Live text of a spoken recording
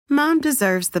Mom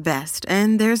deserves the best,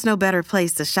 and there's no better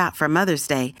place to shop for Mother's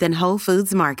Day than Whole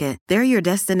Foods Market. They're your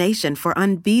destination for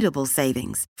unbeatable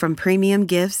savings, from premium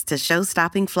gifts to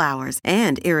show-stopping flowers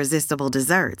and irresistible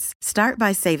desserts. Start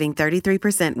by saving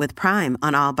 33% with Prime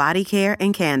on all body care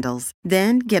and candles.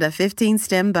 Then get a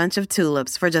 15-stem bunch of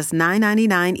tulips for just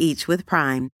 $9.99 each with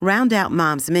Prime. Round out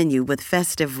Mom's menu with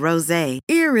festive rosé,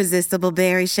 irresistible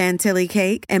berry chantilly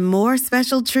cake, and more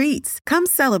special treats. Come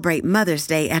celebrate Mother's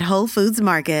Day at Whole Foods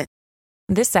Market.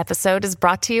 This episode is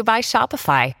brought to you by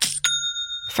Shopify.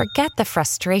 Forget the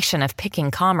frustration of picking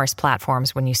commerce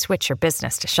platforms when you switch your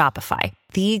business to Shopify,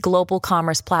 the global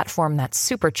commerce platform that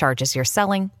supercharges your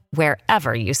selling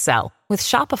wherever you sell. With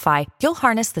Shopify, you'll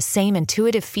harness the same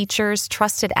intuitive features,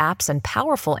 trusted apps, and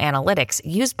powerful analytics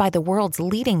used by the world's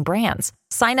leading brands.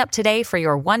 Sign up today for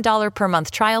your $1 per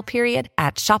month trial period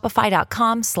at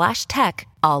shopify.com/tech,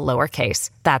 all lowercase.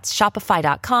 That's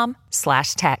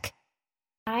shopify.com/tech.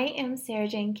 I am Sarah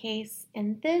Jane Case,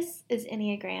 and this is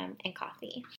Enneagram and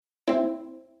Coffee.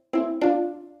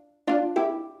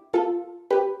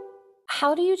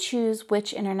 How do you choose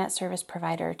which internet service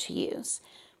provider to use?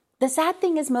 The sad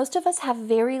thing is most of us have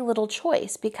very little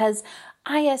choice because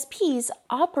ISPs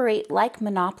operate like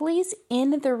monopolies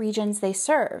in the regions they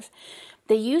serve.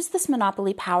 They use this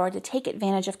monopoly power to take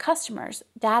advantage of customers,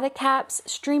 data caps,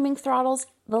 streaming throttles,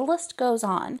 the list goes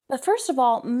on. But first of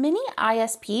all, many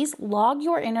ISPs log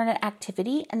your internet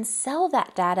activity and sell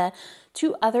that data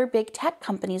to other big tech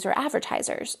companies or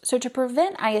advertisers. So to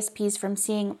prevent ISPs from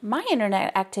seeing my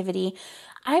internet activity,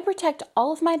 I protect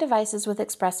all of my devices with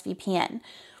ExpressVPN.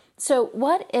 So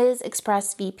what is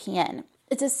ExpressVPN?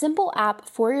 It's a simple app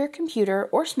for your computer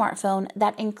or smartphone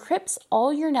that encrypts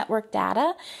all your network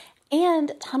data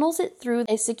and tunnels it through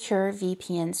a secure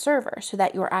VPN server so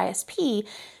that your ISP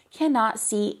cannot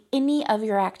see any of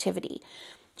your activity.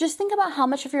 Just think about how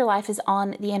much of your life is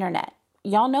on the internet.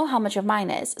 Y'all know how much of mine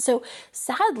is. So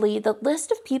sadly, the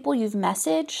list of people you've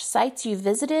messaged, sites you've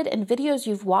visited, and videos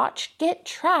you've watched get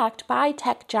tracked by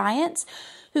tech giants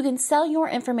who can sell your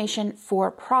information for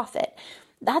profit.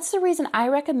 That's the reason I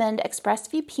recommend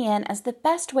ExpressVPN as the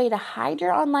best way to hide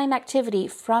your online activity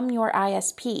from your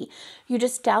ISP. You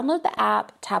just download the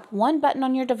app, tap one button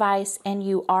on your device, and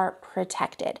you are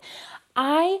protected.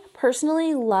 I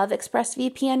personally love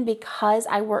ExpressVPN because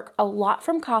I work a lot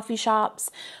from coffee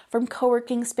shops, from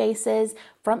co-working spaces,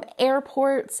 from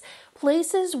airports,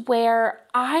 places where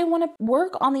I want to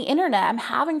work on the internet. I'm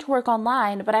having to work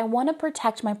online, but I want to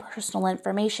protect my personal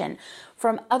information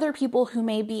from other people who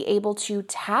may be able to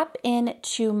tap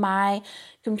into my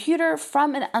computer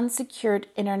from an unsecured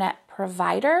internet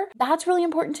provider. That's really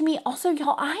important to me. Also,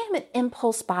 y'all, I am an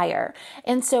impulse buyer.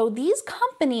 And so these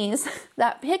companies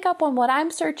that pick up on what I'm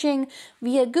searching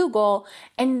via Google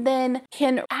and then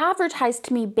can advertise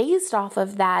to me based off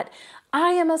of that,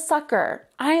 I am a sucker.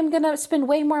 I am going to spend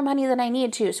way more money than I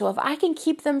need to. So if I can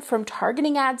keep them from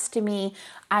targeting ads to me,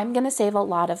 I'm going to save a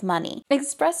lot of money.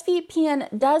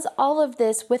 ExpressVPN does all of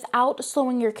this without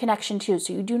slowing your connection too,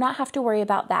 so you do not have to worry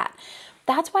about that.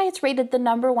 That's why it's rated the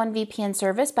 #1 VPN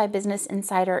service by Business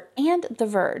Insider and The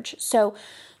Verge. So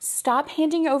stop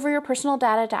handing over your personal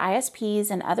data to ISPs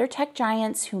and other tech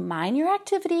giants who mine your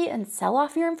activity and sell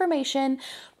off your information.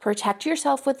 Protect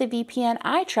yourself with the VPN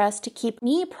I trust to keep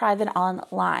me private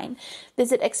online.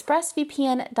 Visit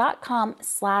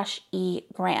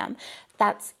expressvpn.com/egram.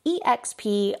 That's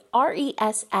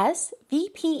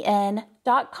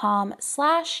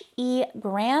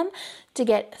expressvpn.com/egram to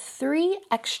get 3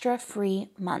 extra free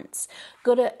months.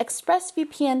 Go to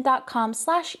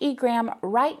expressvpn.com/egram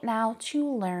right now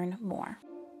to learn more.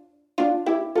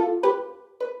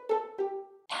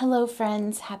 Hello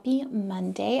friends, happy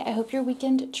Monday. I hope your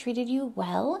weekend treated you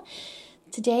well.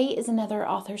 Today is another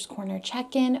Author's Corner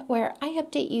check-in where I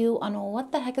update you on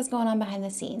what the heck is going on behind the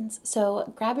scenes.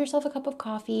 So grab yourself a cup of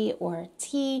coffee or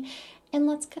tea and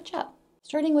let's catch up.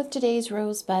 Starting with today's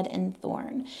Rosebud and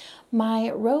Thorn.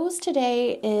 My rose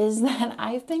today is that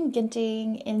I've been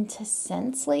getting into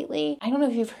scents lately. I don't know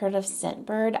if you've heard of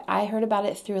Scentbird. I heard about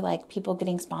it through like people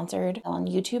getting sponsored on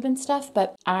YouTube and stuff,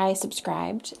 but I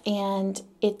subscribed and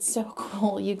it's so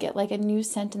cool. You get like a new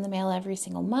scent in the mail every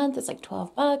single month. It's like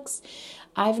 $12.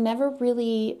 I've never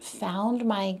really found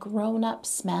my grown-up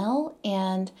smell,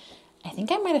 and I think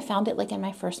I might have found it like in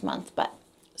my first month, but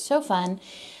so fun.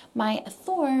 My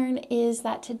thorn is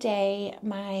that today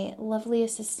my lovely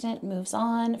assistant moves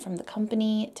on from the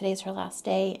company. Today's her last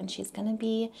day and she's going to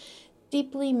be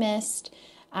deeply missed.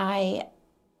 I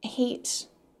hate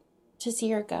to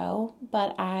see her go,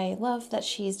 but I love that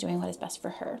she's doing what is best for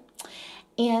her.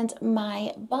 And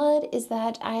my bud is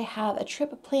that I have a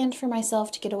trip planned for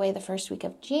myself to get away the first week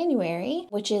of January,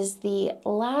 which is the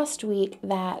last week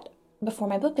that before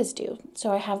my book is due.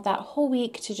 So I have that whole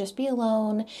week to just be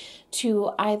alone,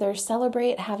 to either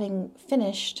celebrate having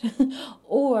finished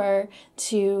or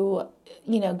to,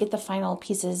 get the final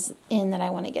pieces in that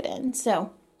I want to get in.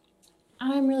 So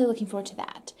I'm really looking forward to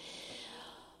that.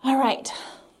 All right,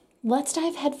 let's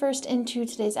dive headfirst into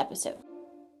today's episode.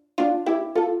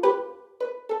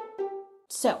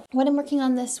 So what I'm working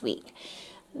on this week.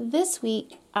 This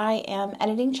week I am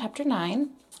editing chapter 9.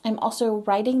 I'm also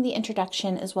writing the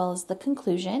introduction as well as the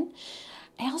conclusion.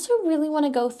 I also really want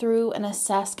to go through and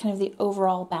assess kind of the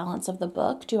overall balance of the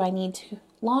book. Do I need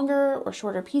longer or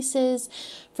shorter pieces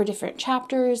for different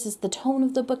chapters? Is the tone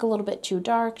of the book a little bit too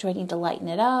dark? Do I need to lighten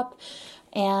it up?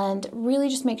 And really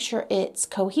just make sure it's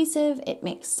cohesive, it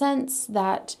makes sense,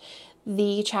 that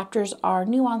the chapters are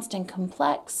nuanced and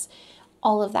complex,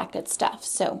 all of that good stuff.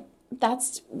 So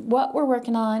that's what we're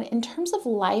working on. In terms of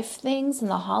life things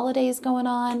and the holidays going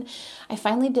on, I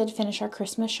finally did finish our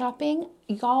Christmas shopping.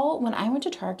 Y'all, when I went to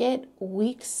Target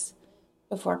weeks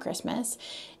before Christmas,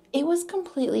 it was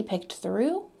completely picked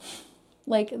through.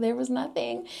 Like there was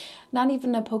nothing, not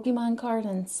even a Pokemon card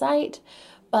in sight.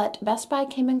 But Best Buy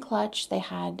came in clutch. They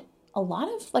had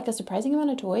a surprising amount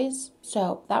of toys.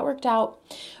 So that worked out.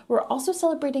 We're also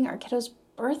celebrating our kiddo's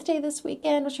birthday this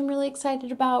weekend, which I'm really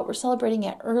excited about. We're celebrating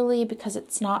it early because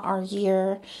it's not our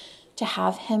year to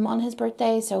have him on his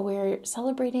birthday. So we're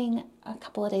celebrating a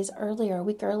couple of days early or a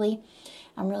week early.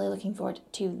 I'm really looking forward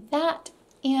to that.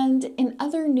 And in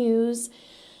other news,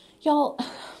 y'all,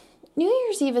 New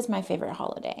Year's Eve is my favorite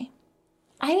holiday.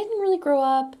 I didn't really grow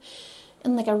up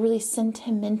in a really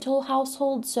sentimental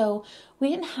household, so we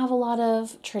didn't have a lot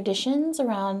of traditions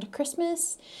around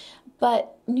Christmas,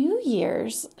 but New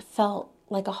Year's felt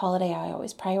like a holiday I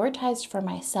always prioritized for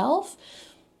myself.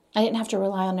 I didn't have to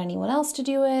rely on anyone else to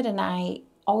do it, and I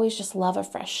always just love a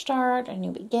fresh start, a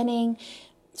new beginning.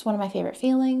 It's one of my favorite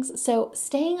feelings. So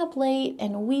staying up late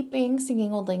and weeping,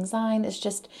 singing Auld Lang Syne is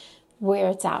just where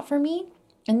it's at for me.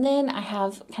 And then I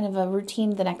have kind of a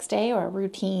routine the next day, or a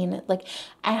routine,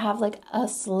 I have a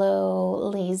slow,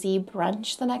 lazy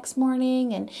brunch the next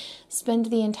morning and spend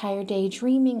the entire day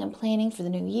dreaming and planning for the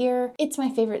new year. It's my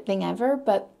favorite thing ever,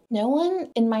 but no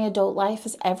one in my adult life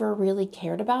has ever really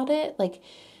cared about it.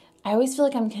 I always feel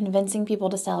like I'm convincing people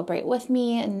to celebrate with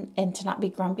me and to not be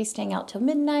grumpy staying out till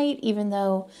midnight, even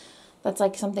though that's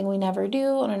something we never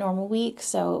do on a normal week.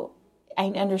 So I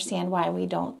understand why we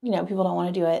don't, people don't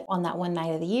want to do it on that one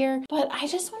night of the year. But I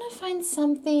just want to find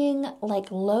something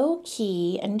low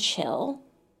key and chill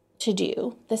to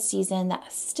do this season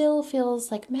that still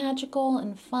feels magical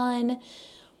and fun.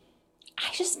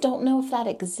 I just don't know if that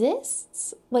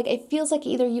exists. It feels like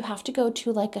either you have to go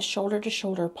to a shoulder to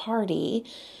shoulder party,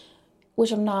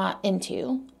 which I'm not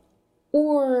into,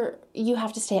 or you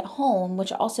have to stay at home,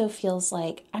 which also feels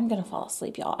like I'm going to fall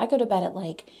asleep, y'all. I go to bed at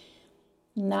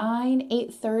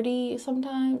 8:30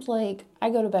 sometimes. I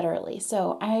go to bed early,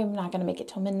 so I'm not going to make it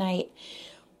till midnight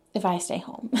if I stay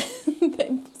home.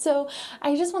 So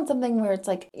I just want something where it's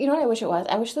what I wish it was?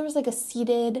 I wish there was a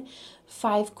seated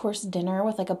 5-course dinner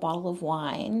with a bottle of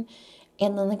wine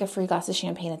and then a free glass of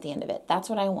champagne at the end of it. That's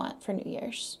what I want for New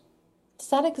Year's. Does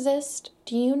that exist?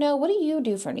 Do you know? What do you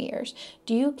do for New Year's?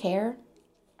 Do you care?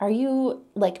 Are you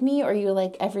like me, or are you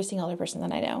like every single other person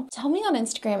that I know? Tell me on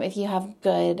Instagram if you have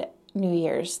good New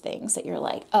Year's things that you're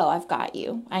oh, I've got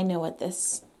you. I know what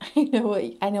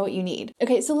you need.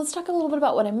 Okay, so let's talk a little bit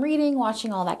about what I'm reading,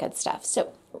 watching, all that good stuff.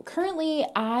 So currently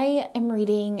I am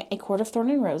reading A Court of Thorn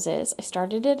and Roses. I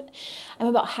started it. I'm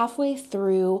about halfway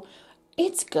through.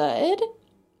 It's good.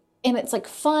 And it's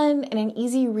fun and an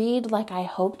easy read I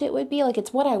hoped it would be.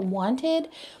 It's what I wanted.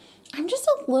 I'm just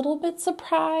a little bit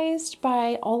surprised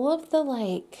by all of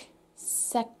the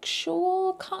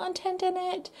sexual content in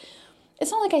it. It's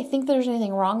not I think there's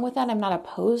anything wrong with that. I'm not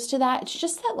opposed to that. It's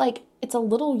just that it's a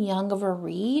little young of a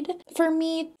read for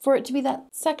me for it to be that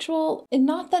sexual. And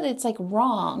not that it's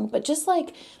wrong, but just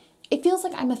it feels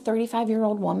like I'm a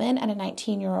 35-year-old woman at a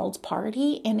 19-year-old's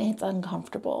party and it's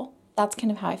uncomfortable. That's kind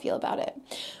of how I feel about it.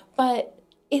 But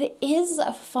it is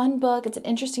a fun book. It's an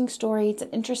interesting story. It's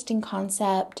an interesting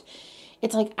concept.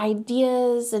 It's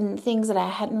ideas and things that I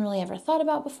hadn't really ever thought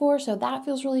about before. So that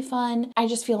feels really fun. I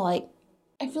just feel I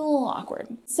feel a little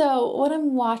awkward. So what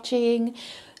I'm watching,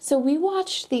 so we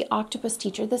watched The Octopus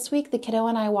Teacher this week. The kiddo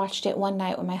and I watched it one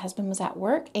night when my husband was at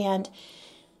work, and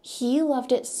he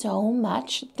loved it so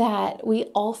much that we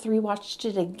all three watched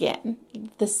it again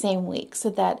the same week so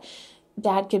that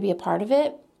Dad could be a part of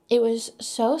it. It was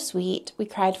so sweet. We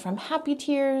cried from happy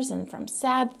tears and from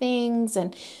sad things,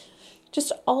 and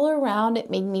just all around, it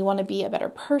made me want to be a better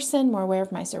person, more aware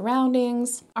of my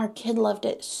surroundings. Our kid loved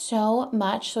it so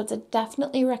much, so it's a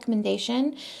definitely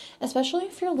recommendation, especially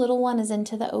if your little one is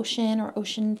into the ocean or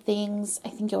ocean things. I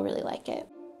think you'll really like it.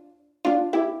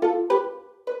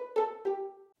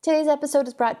 Today's episode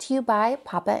is brought to you by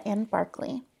Papa and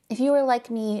Barkley. If you are like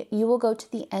me, you will go to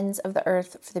the ends of the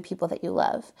earth for the people that you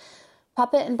love.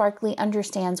 Papa and Barkley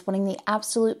understands wanting the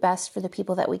absolute best for the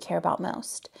people that we care about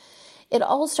most. It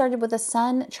all started with a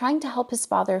son trying to help his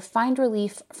father find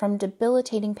relief from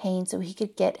debilitating pain so he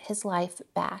could get his life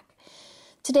back.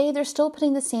 Today, they're still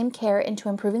putting the same care into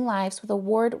improving lives with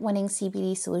award-winning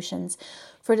CBD solutions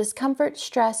for discomfort,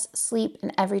 stress, sleep,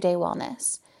 and everyday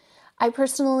wellness. I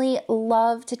personally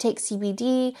love to take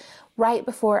CBD right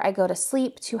before I go to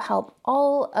sleep to help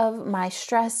all of my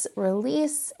stress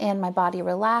release and my body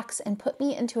relax and put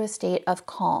me into a state of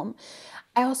calm.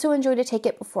 I also enjoy to take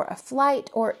it before a flight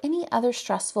or any other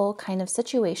stressful kind of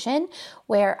situation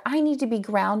where I need to be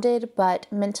grounded but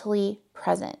mentally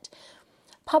present.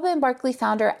 Papa and Barkley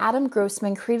founder Adam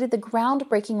Grossman created the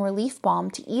groundbreaking relief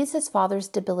balm to ease his father's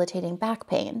debilitating back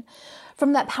pain.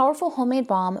 From that powerful homemade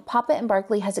balm, Papa and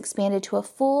Barkley has expanded to a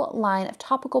full line of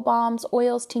topical balms,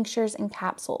 oils, tinctures, and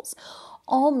capsules,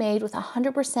 all made with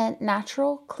 100%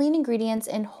 natural, clean ingredients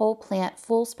and whole plant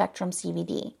full spectrum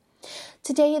CBD.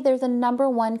 Today, they're the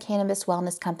 #1 cannabis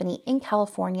wellness company in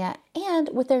California, and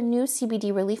with their new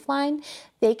CBD relief line,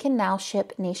 they can now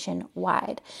ship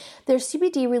nationwide. Their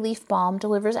CBD relief balm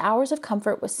delivers hours of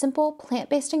comfort with simple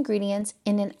plant-based ingredients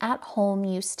in an at-home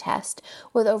use test.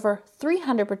 With over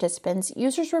 300 participants,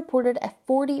 users reported a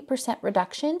 40%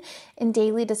 reduction in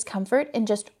daily discomfort in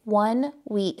just 1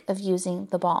 week of using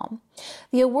the balm.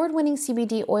 The award-winning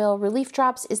CBD oil relief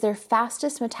drops is their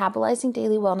fastest metabolizing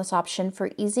daily wellness option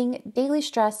for easing daily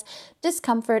stress,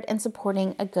 discomfort, and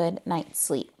supporting a good night's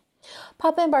sleep.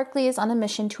 Papa and Barkley is on a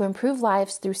mission to improve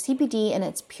lives through CBD in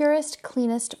its purest,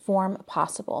 cleanest form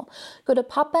possible. Go to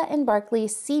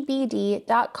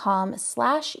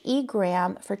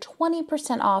papaandbarkleycbd.com/egram for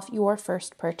 20% off your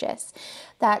first purchase.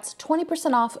 That's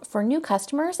 20% off for new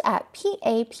customers at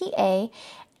PAPA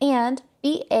and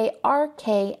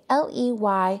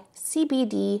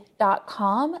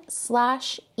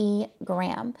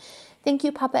barkleycbd.com/egram. Thank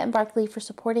you, Papa and Barkley, for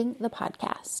supporting the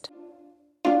podcast.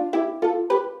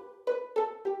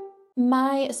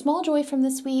 My small joy from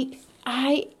this week,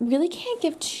 I really can't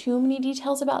give too many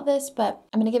details about this, but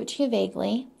I'm going to give it to you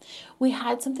vaguely. We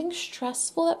had something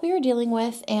stressful that we were dealing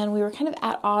with, and we were kind of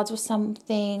at odds with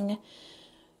something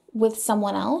with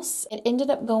someone else. It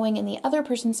ended up going in the other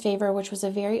person's favor, which was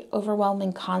a very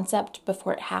overwhelming concept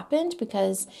before it happened,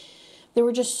 because there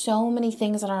were just so many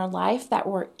things in our life that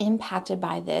were impacted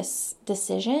by this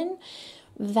decision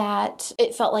that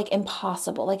it felt like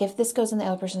impossible. Like if this goes in the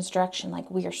other person's direction,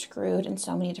 like we are screwed in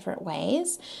so many different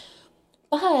ways.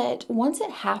 But once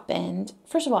it happened,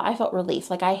 first of all, I felt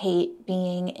relief. Like I hate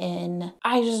being in,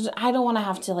 I don't want to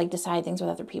have to like decide things with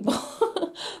other people.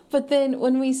 But then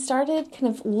when we started kind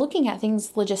of looking at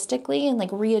things logistically and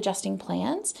like readjusting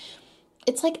plans,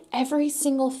 it's like every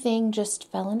single thing just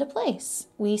fell into place.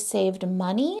 We saved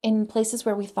money in places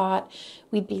where we thought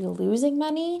we'd be losing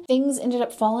money. Things ended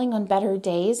up falling on better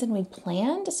days than we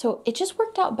planned. So it just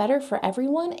worked out better for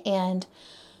everyone. And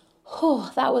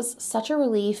that was such a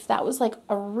relief. That was like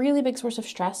a really big source of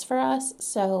stress for us.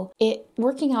 So it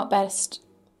working out best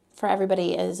for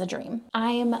everybody is a dream.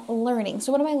 I am learning.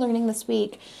 So what am I learning this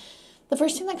week? The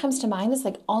first thing that comes to mind is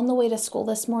like on the way to school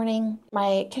this morning,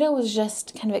 my kiddo was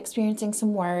just kind of experiencing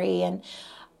some worry. And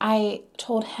I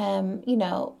told him,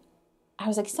 I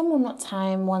was like, someone one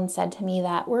time once said to me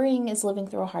that worrying is living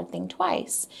through a hard thing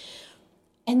twice.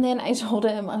 And then I told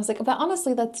him, I was like, but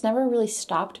honestly, that's never really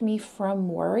stopped me from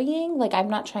worrying. Like, I'm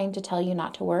not trying to tell you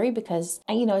not to worry because,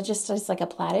 it's like a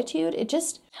platitude. It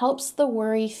just helps the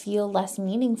worry feel less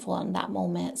meaningful in that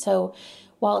moment. So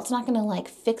while it's not going to like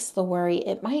fix the worry,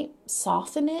 it might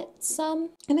soften it some.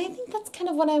 And I think that's kind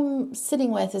of what I'm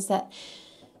sitting with is that,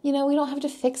 we don't have to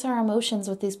fix our emotions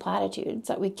with these platitudes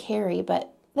that we carry,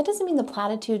 but that doesn't mean the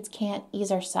platitudes can't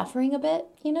ease our suffering a bit,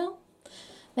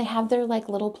 They have their like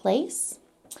little place.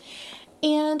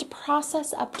 And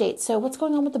process updates. So what's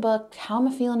going on with the book? How am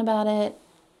I feeling about it?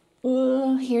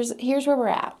 Here's where we're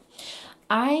at.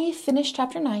 I finished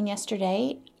chapter 9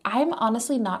 yesterday. I'm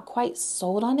honestly not quite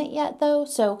sold on it yet though.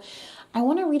 So I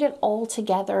want to read it all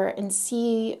together and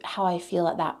see how I feel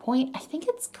at that point. I think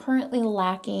it's currently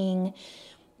lacking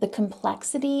the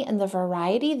complexity and the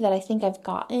variety that I think I've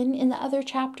gotten in the other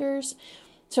chapters.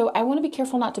 So I want to be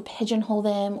careful not to pigeonhole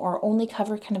them or only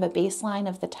cover kind of a baseline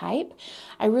of the type.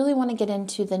 I really want to get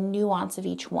into the nuance of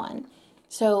each one.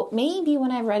 So maybe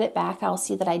when I read it back, I'll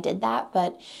see that I did that,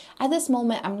 but at this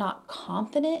moment, I'm not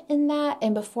confident in that.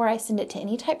 And before I send it to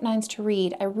any type 9s to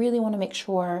read, I really want to make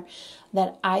sure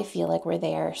that I feel like we're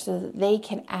there so that they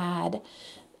can add,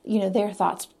 their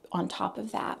thoughts on top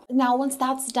of that. Now, once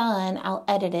that's done, I'll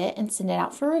edit it and send it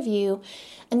out for review.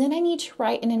 And then I need to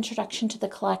write an introduction to the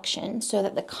collection so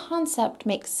that the concept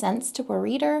makes sense to a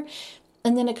reader,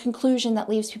 and then a conclusion that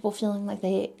leaves people feeling like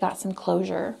they got some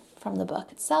closure from the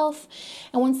book itself.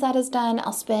 And once that is done,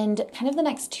 I'll spend kind of the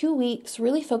next 2 weeks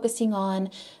really focusing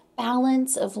on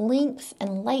balance of length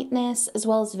and lightness, as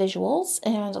well as visuals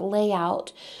and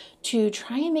layout, to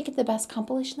try and make it the best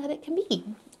compilation that it can be.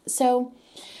 So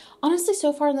honestly,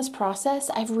 so far in this process,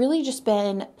 I've really just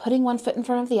been putting one foot in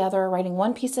front of the other, writing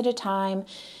one piece at a time.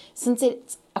 Since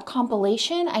it's a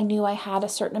compilation, I knew I had a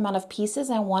certain amount of pieces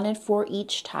I wanted for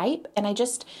each type, and I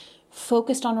just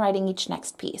focused on writing each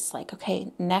next piece. Like,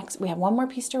 okay, next we have one more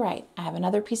piece to write. I have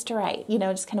another piece to write,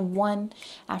 just kind of one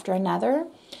after another.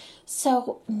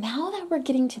 So now that we're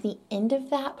getting to the end of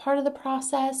that part of the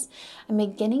process, I'm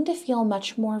beginning to feel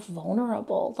much more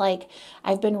vulnerable. Like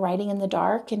I've been writing in the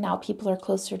dark and now people are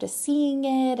closer to seeing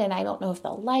it and I don't know if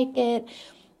they'll like it.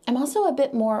 I'm also a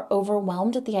bit more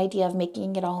overwhelmed at the idea of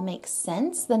making it all make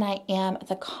sense than I am at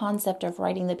the concept of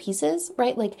writing the pieces,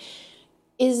 right? Like,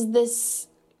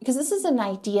 because this is an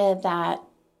idea that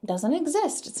doesn't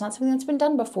exist. It's not something that's been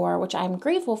done before, which I'm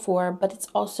grateful for, but it's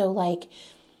also like,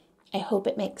 I hope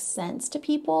it makes sense to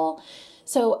people.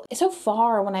 So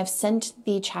far when I've sent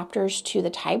the chapters to the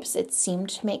types, it seemed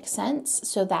to make sense.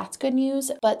 So that's good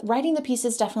news. But writing the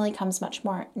pieces definitely comes much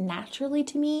more naturally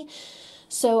to me.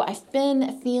 So I've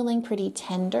been feeling pretty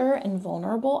tender and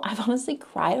vulnerable. I've honestly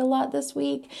cried a lot this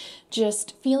week,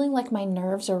 just feeling like my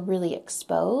nerves are really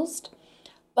exposed.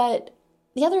 But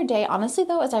the other day, honestly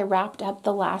though, as I wrapped up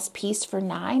the last piece for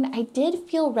 9, I did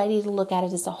feel ready to look at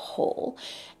it as a whole.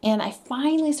 And I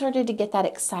finally started to get that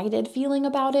excited feeling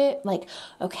about it. Like,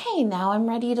 okay, now I'm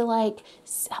ready to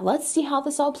let's see how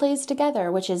this all plays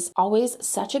together, which is always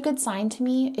such a good sign to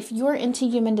me. If you're into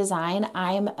human design,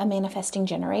 I'm a manifesting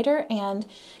generator. And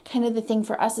kind of the thing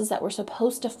for us is that we're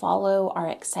supposed to follow our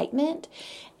excitement.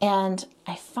 And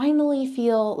I finally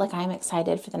feel like I'm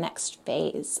excited for the next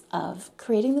phase of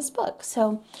creating this book.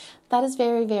 So that is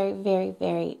very, very, very,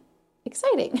 very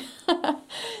exciting.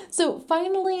 So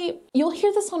finally, you'll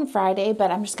hear this on Friday, but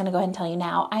I'm just going to go ahead and tell you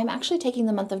now. I'm actually taking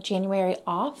the month of January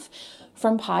off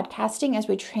from podcasting as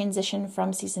we transition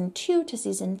from season 2 to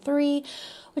season 3,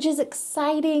 which is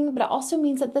exciting, but it also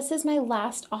means that this is my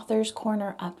last Author's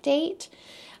Corner update.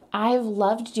 I've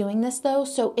loved doing this though,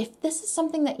 so if this is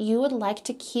something that you would like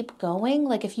to keep going,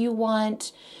 like if you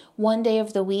want one day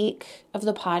of the week of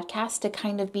the podcast to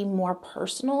kind of be more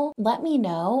personal, let me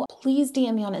know. Please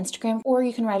DM me on Instagram, or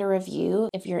you can write a review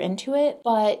if you're into it.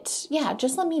 But yeah,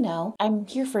 just let me know. I'm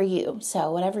here for you,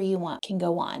 so whatever you want can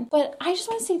go on. But I just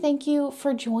want to say thank you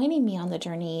for joining me on the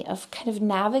journey of kind of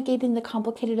navigating the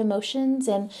complicated emotions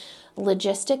and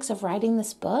logistics of writing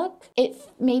this book. It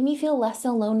made me feel less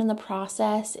alone in the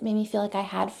process. It made me feel like I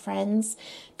had friends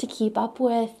to keep up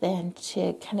with and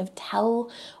to kind of tell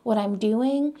what I'm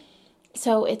doing.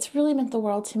 So it's really meant the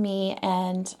world to me,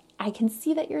 and I can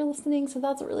see that you're listening, so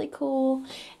that's really cool.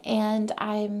 And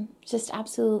I'm just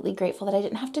absolutely grateful that I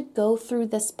didn't have to go through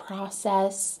this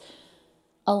process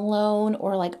alone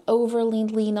or overly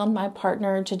lean on my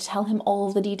partner to tell him all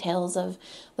of the details of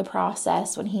the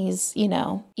process when he's,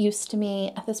 used to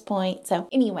me at this point. So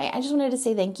anyway, I just wanted to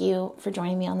say thank you for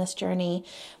joining me on this journey.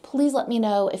 Please let me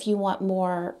know if you want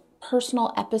more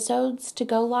personal episodes to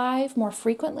go live more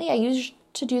frequently. I used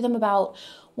to do them about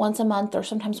once a month or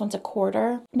sometimes once a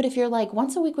quarter. But if you're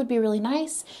once a week would be really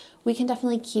nice, we can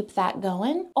definitely keep that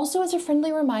going. Also, as a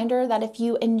friendly reminder that if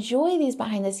you enjoy these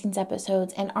behind the scenes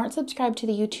episodes and aren't subscribed to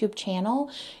the YouTube channel,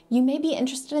 you may be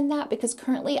interested in that because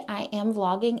currently I am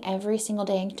vlogging every single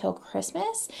day until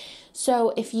Christmas.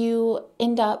 So if you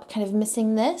end up kind of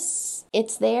missing this,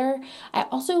 it's there. I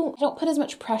also don't put as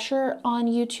much pressure on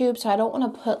YouTube, so I don't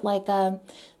want to put a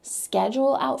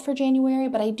schedule out for January,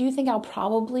 but I do think I'll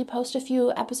probably post a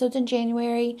few episodes in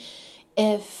January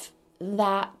if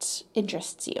that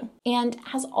interests you. And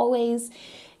as always,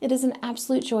 it is an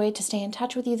absolute joy to stay in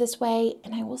touch with you this way,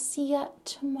 and I will see you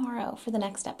tomorrow for the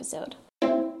next episode.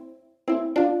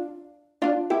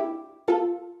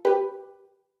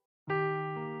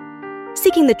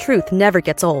 Seeking the truth never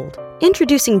gets old.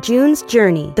 Introducing June's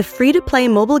Journey, the free-to-play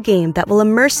mobile game that will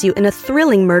immerse you in a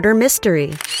thrilling murder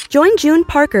mystery. Join June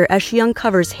Parker as she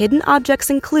uncovers hidden objects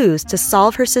and clues to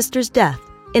solve her sister's death,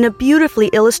 in a beautifully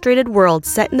illustrated world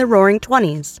set in the Roaring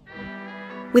 '20s.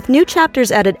 With new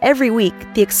chapters added every week,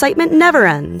 the excitement never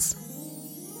ends.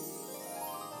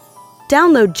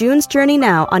 Download June's Journey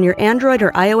now on your Android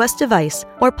or iOS device,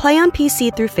 or play on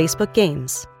PC through Facebook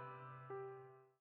Games.